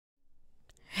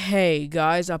Hey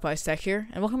guys, UpIceTech here,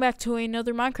 and welcome back to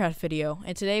another Minecraft video.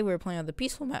 And today we're playing on the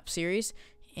Peaceful Map series.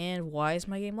 And why is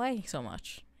my game lagging so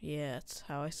much? Yeah, it's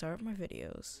how I start my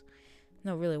videos.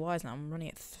 No, really, why is not? I'm running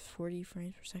at 40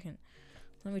 frames per second.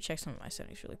 Let me check some of my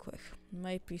settings really quick.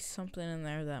 Might be something in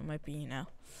there that might be,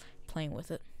 playing with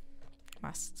it.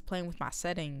 It's playing with my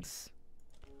settings.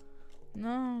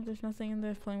 No, there's nothing in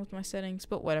there playing with my settings,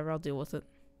 but whatever, I'll deal with it.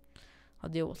 I'll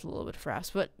deal with it a little bit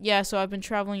fast. But yeah, so I've been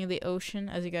traveling in the ocean,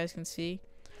 as you guys can see.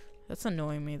 That's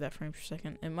annoying me, that frame per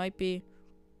second. It might be...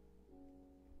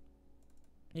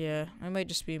 Yeah, I might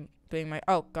just be being my...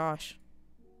 Oh, gosh.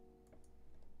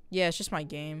 Yeah, it's just my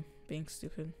game being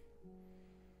stupid.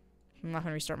 I'm not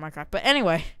going to restart Minecraft. But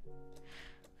anyway.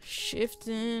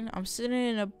 Shifting. I'm sitting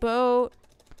in a boat.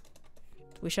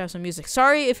 We should have some music.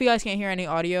 Sorry if you guys can't hear any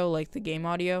audio, like the game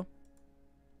audio.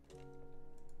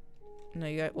 No,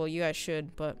 you guys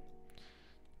should, but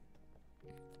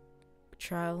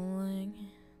traveling.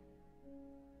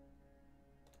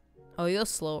 Oh, you go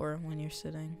slower when you're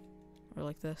sitting, or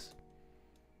like this.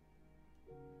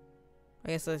 I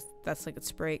guess that's like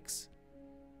its brakes.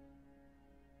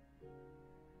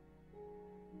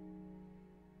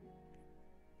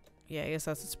 Yeah, I guess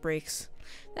that's its brakes.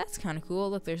 That's kind of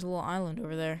cool. Look, there's a little island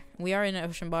over there. We are in an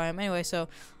ocean biome. Anyway, so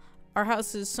our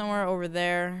house is somewhere over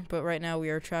there, but right now we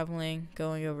are traveling,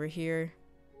 going over here.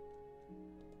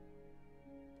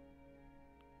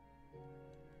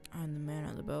 I'm the man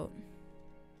on the boat.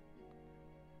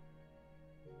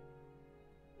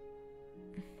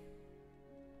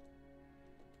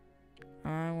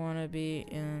 I want to be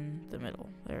in the middle.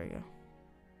 There we go.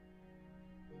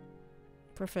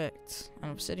 Perfect.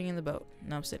 I'm sitting in the boat.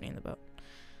 No, I'm sitting in the boat.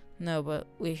 No, but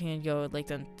we can go like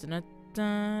dun dun dun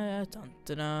dun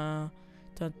dun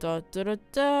dun dun dun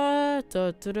dun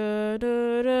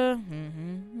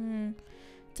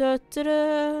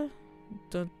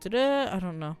dun dun. I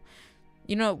don't know.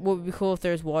 You know what would be cool if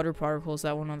there's water particles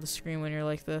that went on the screen when you're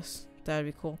like this. That'd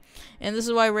be cool. And this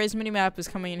is why Ray's minimap is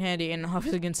coming in handy. And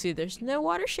obviously you can see there's no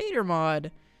water shader mod.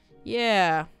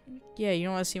 Yeah. Yeah, you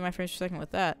don't want to see my frames per second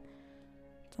with that.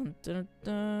 Dun, dun,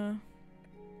 dun.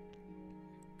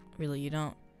 Really, you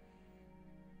don't.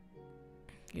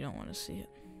 You don't want to see it.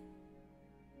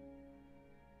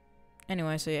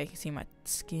 Anyway, so yeah, you can see my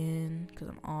skin because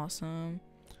I'm awesome.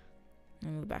 I'm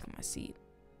in the back of my seat.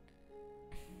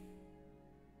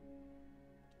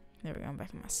 There we go, I'm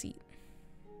back in my seat.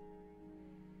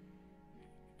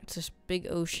 It's this big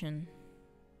ocean.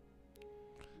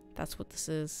 That's what this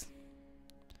is.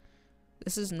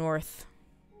 This is north.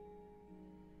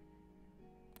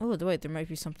 Oh, wait, there might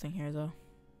be something here, though.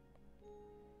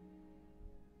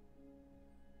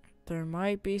 There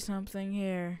might be something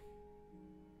here.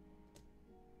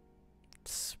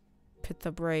 Let's hit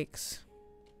the brakes.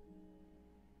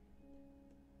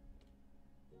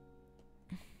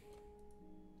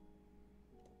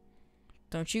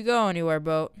 Don't you go anywhere,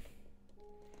 boat.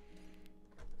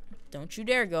 Don't you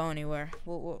dare go anywhere.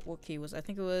 What key was it? I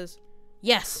think it was...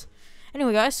 Yes!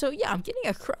 Anyway, guys, so yeah, I'm getting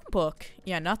a Chromebook.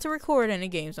 Yeah, not to record any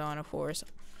games on, of course.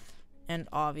 And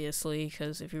obviously,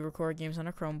 because if you record games on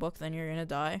a Chromebook, then you're gonna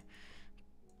die.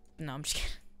 No, I'm just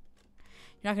kidding.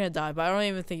 You're not gonna die, but I don't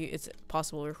even think it's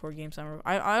possible to record games on.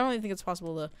 I don't even think it's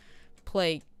possible to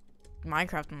play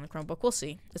Minecraft on the Chromebook. We'll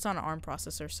see. It's on an ARM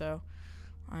processor, so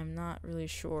I'm not really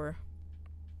sure.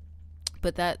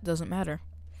 But that doesn't matter.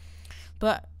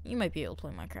 But you might be able to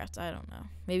play Minecraft. I don't know.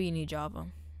 Maybe you need Java,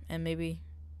 and maybe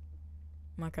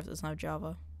Minecraft doesn't have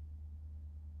Java.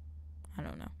 I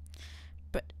don't know.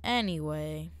 But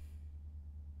anyway.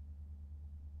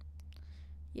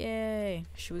 Yay.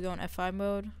 Should we go in F5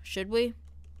 mode? Should we?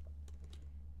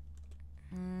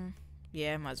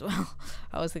 Yeah, might as well.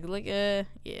 I was thinking like, yeah.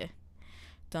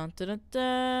 Dun dun dun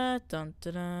dun dun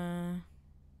dun dun.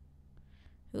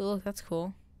 Ooh, look, that's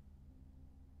cool.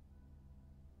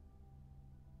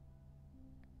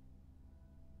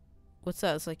 What's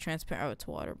that? It's like transparent. Oh, it's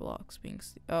water blocks being...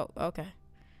 Oh, okay.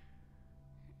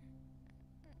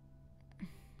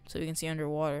 So you can see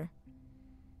underwater.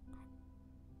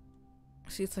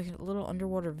 See, it's like a little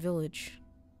underwater village.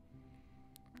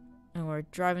 And we're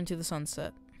driving to the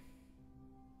sunset.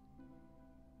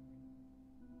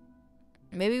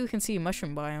 Maybe we can see a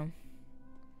mushroom biome.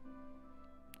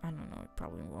 I don't know. It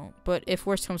probably won't. But if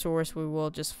worst comes to worst, we will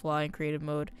just fly in creative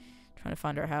mode. Trying to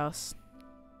find our house.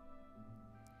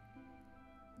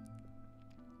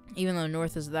 Even though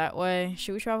north is that way.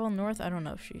 Should we travel north? I don't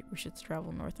know if we should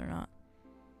travel north or not.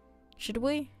 Should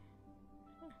we?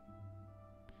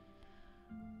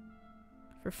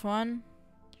 For fun?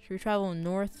 Should we travel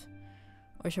north?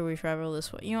 Or should we travel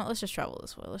this way? You know what? Let's just travel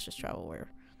this way. Let's just travel where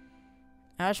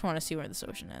I just want to see where this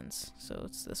ocean ends. So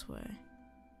it's this way.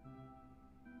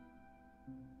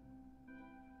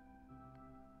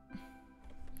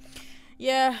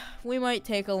 Yeah, we might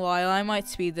take a while. I might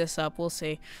speed this up. We'll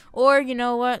see. Or, you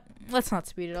know what? Let's not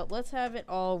speed it up. Let's have it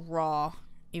all raw.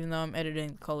 Even though I'm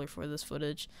editing color for this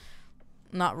footage.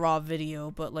 Not raw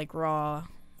video, but like raw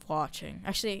watching.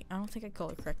 Actually, I don't think I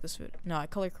color correct this video. No, I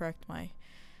color correct my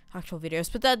actual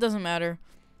videos. But that doesn't matter.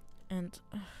 And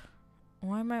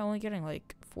why am I only getting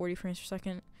like 40 frames per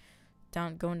second?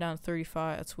 Going down to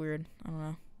 35. That's weird. I don't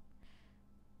know.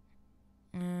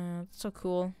 It's so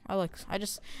cool. I'm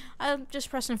just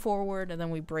pressing forward and then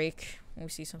we brake when we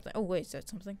see something. Oh wait, is that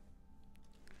something?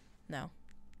 No.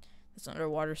 This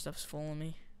underwater stuff's fooling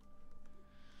me.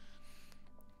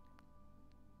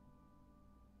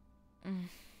 I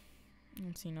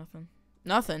don't see nothing.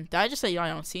 Nothing? Did I just say I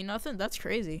don't see nothing? That's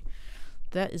crazy.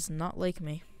 That is not like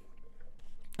me.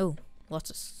 Oh, lots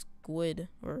of squid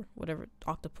or whatever.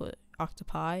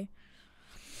 Octopi.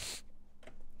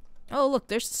 Oh, look,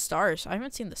 there's the stars. I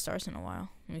haven't seen the stars in a while.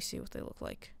 Let me see what they look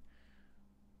like.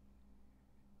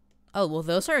 Oh, well,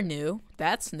 those are new.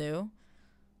 That's new.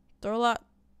 They're a lot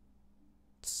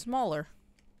smaller.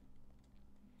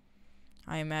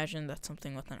 I imagine that's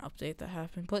something with an update that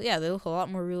happened. But yeah, they look a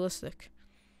lot more realistic,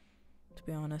 to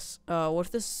be honest. What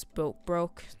if this boat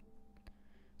broke?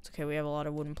 It's okay, we have a lot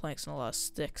of wooden planks and a lot of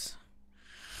sticks.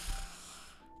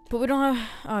 But we don't have...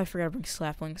 Oh, I forgot to bring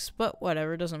saplings. But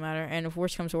whatever, it doesn't matter. And if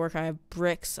worse comes to work, I have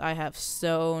bricks, I have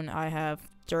stone, I have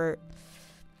dirt.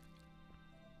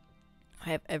 I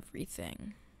have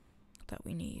everything that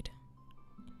we need.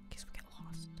 In case we get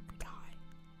lost or die.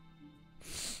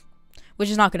 Which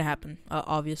is not going to happen,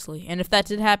 obviously. And if that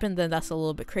did happen, then that's a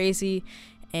little bit crazy.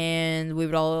 And we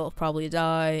would all probably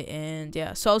die. And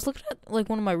yeah, so I was looking at like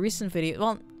one of my recent videos.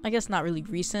 Well, I guess not really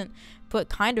recent, but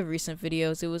kind of recent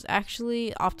videos. It was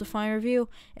actually Optifine review.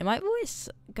 And my voice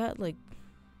got like...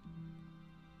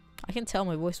 I can tell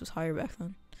my voice was higher back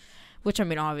then. Which, I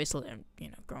mean, obviously, I'm, you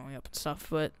know, growing up and stuff.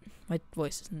 But my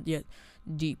voice isn't yet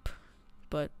deep.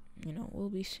 But, you know, it will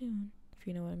be soon. If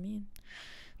you know what I mean.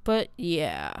 But,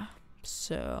 yeah.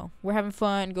 So, we're having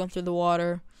fun going through the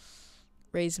water.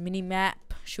 Raise mini map.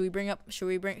 Should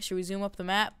we zoom up the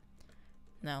map?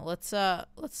 No, let's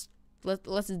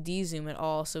de-zoom it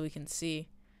all so we can see.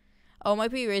 Oh, it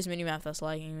might be raise mini map that's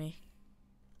lagging me.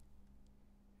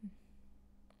 I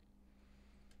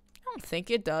don't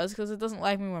think it does, because it doesn't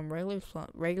lag me when I'm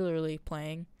regularly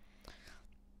playing.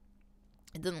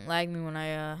 It didn't lag me when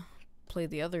I played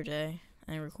the other day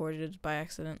and recorded it by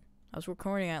accident. I was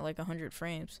recording at like 100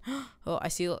 frames. Oh, I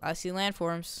see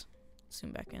landforms.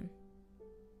 Zoom back in.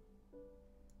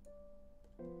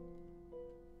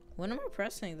 What am I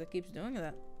pressing that keeps doing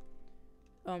that?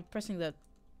 Oh, I'm pressing that.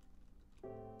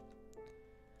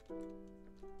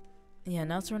 Yeah,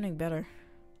 now it's running better.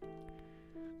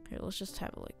 Here, let's just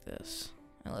have it like this.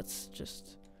 And let's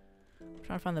just... I'm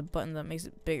trying to find the button that makes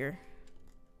it bigger.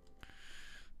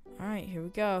 Alright, here we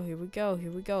go, here we go,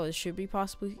 here we go. This could be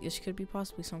possibly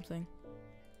something.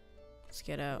 Let's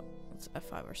get out. Let's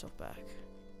F5 ourselves back.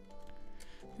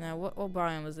 Now, what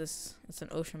biome is this? It's an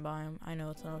ocean biome. I know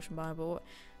it's an ocean biome, but what?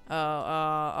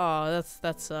 Oh,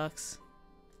 that sucks.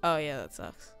 Oh, yeah, that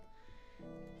sucks.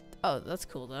 Oh, that's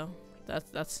cool, though.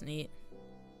 That's neat.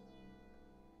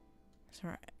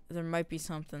 Sorry, there might be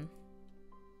something.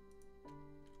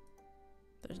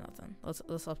 There's nothing.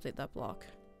 Let's update that block.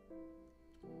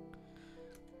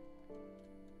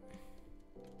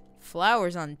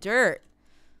 Flowers on dirt.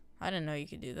 I didn't know you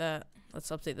could do that.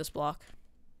 Let's update this block.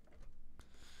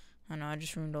 I know, I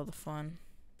just ruined all the fun.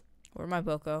 Where'd my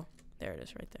boat go? There it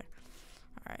is, right there.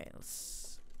 Alright,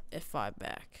 let's F5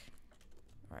 back.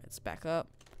 Alright, let's back up.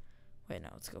 Wait, no,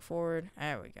 let's go forward.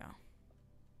 There we go.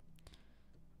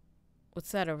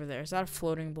 What's that over there? Is that a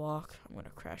floating block? I'm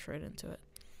gonna crash right into it.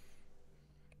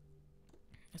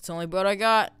 It's the only boat I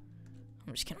got.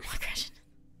 I'm just kidding, I'm not crashing.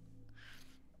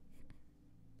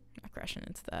 I'm not crashing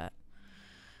into that.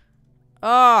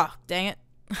 Oh, dang it.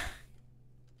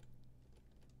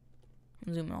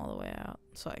 I'm zooming all the way out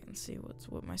so I can see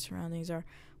what my surroundings are.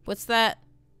 What's that?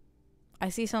 I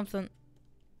see something.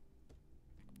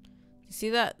 You see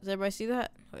that? Does everybody see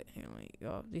that? Wait, here, let me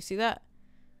go. Do you see that?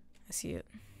 I see it.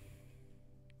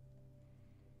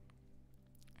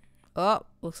 Oh,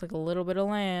 looks like a little bit of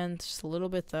land. Just a little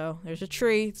bit, though. There's a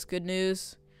tree. It's good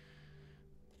news.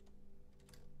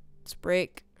 Let's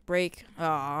break.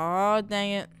 Aw,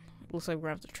 dang it. Looks like we're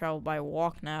going to have to travel by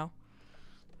walk now.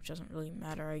 Which doesn't really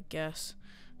matter, I guess.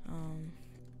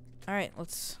 Alright,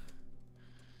 let's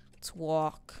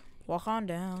walk. Walk on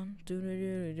down.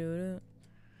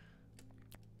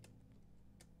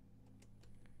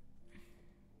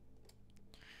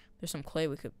 There's some clay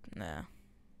we could... Nah.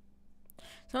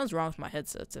 Something's wrong with my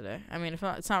headset today. I mean, if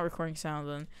it's not recording sound,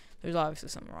 then there's obviously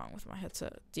something wrong with my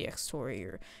headset. DX Tory,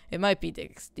 or it might be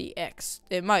DX.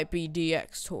 It might be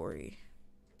DX Tory.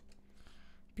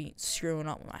 Be screwing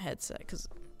up with my headset because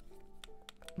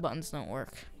buttons don't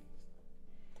work.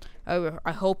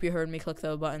 I hope you heard me click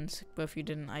those buttons, but if you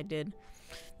didn't, I did.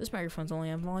 This microphone's only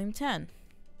on volume 10.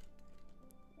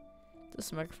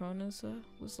 This microphone is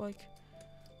was like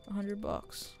 $100,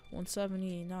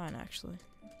 179 actually.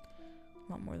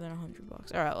 A lot more than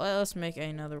 $100. All right, let's make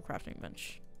another crafting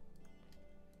bench.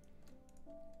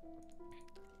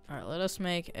 All right, let us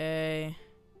make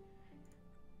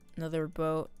another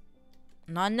boat.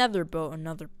 Not another boat,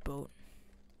 another boat.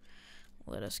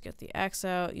 Let us get the axe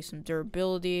out, use some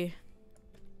durability,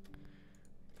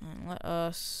 and let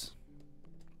us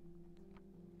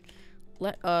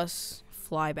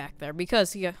fly back there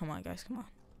because come on guys, come on.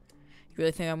 You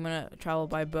really think I'm gonna travel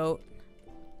by boat?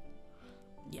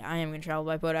 Yeah, I am gonna travel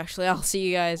by boat actually. I'll see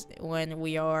you guys when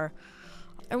we are.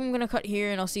 I'm gonna cut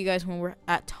here and I'll see you guys when we're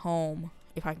at home.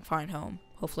 If I can find home.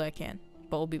 Hopefully I can.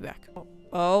 But we'll be back.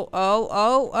 Oh,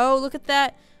 look at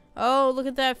that. Oh, look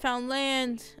at that. Found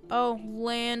land. Oh,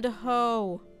 land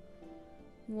ho.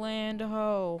 Land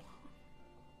ho.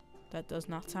 That does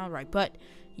not sound right, but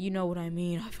you know what I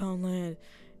mean. I found land.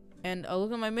 And I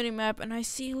look at my mini-map and I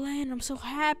see land. I'm so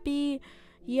happy.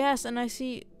 Yes, and I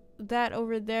see that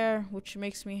over there, which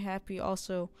makes me happy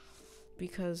also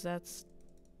because that's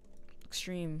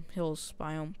extreme hills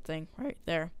biome thing right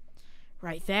there.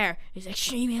 Right there is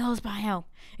extreme hills biome.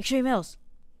 Extreme hills.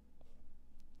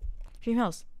 Extreme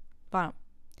hills biome.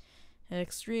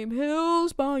 Extreme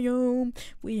hills biome.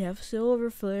 We have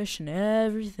silverfish and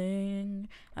everything.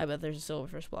 I bet there's a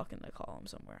silverfish block in the column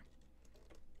somewhere.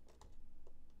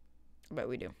 I bet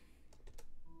we do.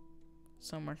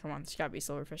 Somewhere, come on, there's gotta be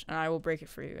silverfish, and I will break it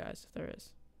for you guys if there is.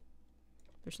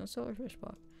 There's no silverfish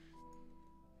block.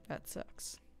 That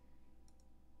sucks.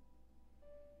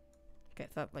 Okay, I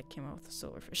thought like came out with a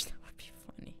silverfish. That would be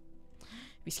funny.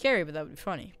 It'd be scary, but that would be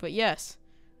funny. But yes.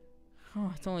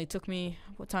 Oh, it only took me.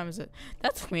 What time is it?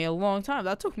 That took me a long time.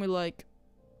 That took me like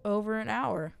over an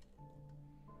hour.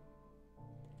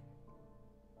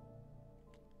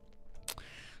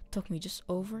 Took me just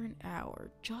over an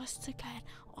hour just to get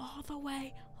all the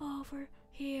way over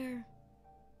here.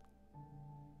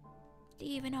 Do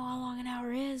you even know how long an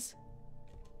hour is?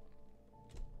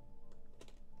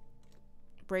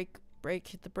 Brake,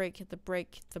 hit the brake, hit the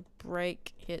brake, hit the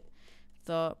brake, hit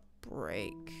the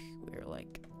brake. We're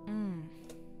like,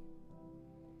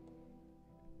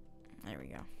 There we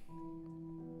go.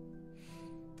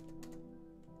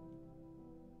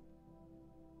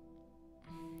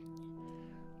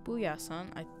 Booyah,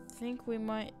 son. I think we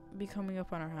might be coming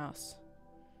up on our house.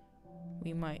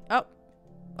 We might. Oh!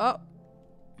 Oh!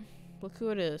 Look who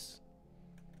it is.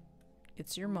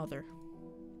 It's your mother.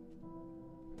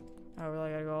 I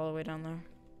really gotta go all the way down there.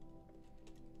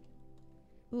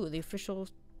 Ooh, the official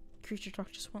creature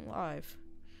talk just went live.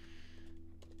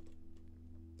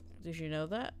 Did you know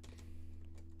that?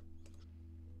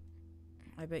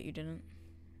 I bet you didn't.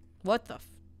 What the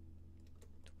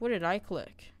what did I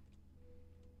click?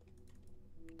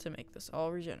 To make this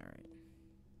all regenerate.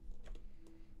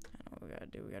 I know what we gotta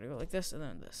do. We gotta go like this and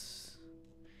then this.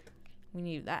 We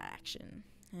need that action.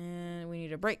 And we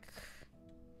need a break.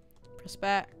 Press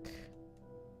back.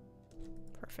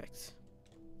 Perfect.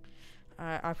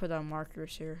 I put down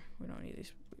markers here. We don't need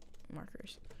these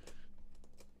markers.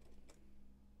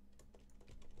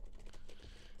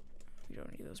 We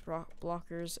don't need those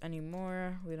blockers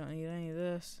anymore. We don't need any of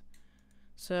this.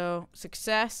 So,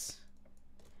 success.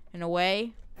 In a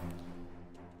way.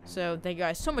 So, thank you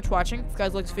guys so much for watching. If you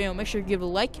guys like this video, make sure to give it a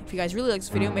like. If you guys really like this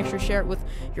video, make sure to share it with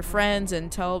your friends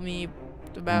and tell me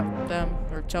about them,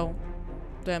 or tell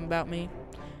them about me.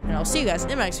 And I'll see you guys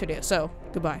in my next video. So,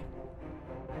 goodbye.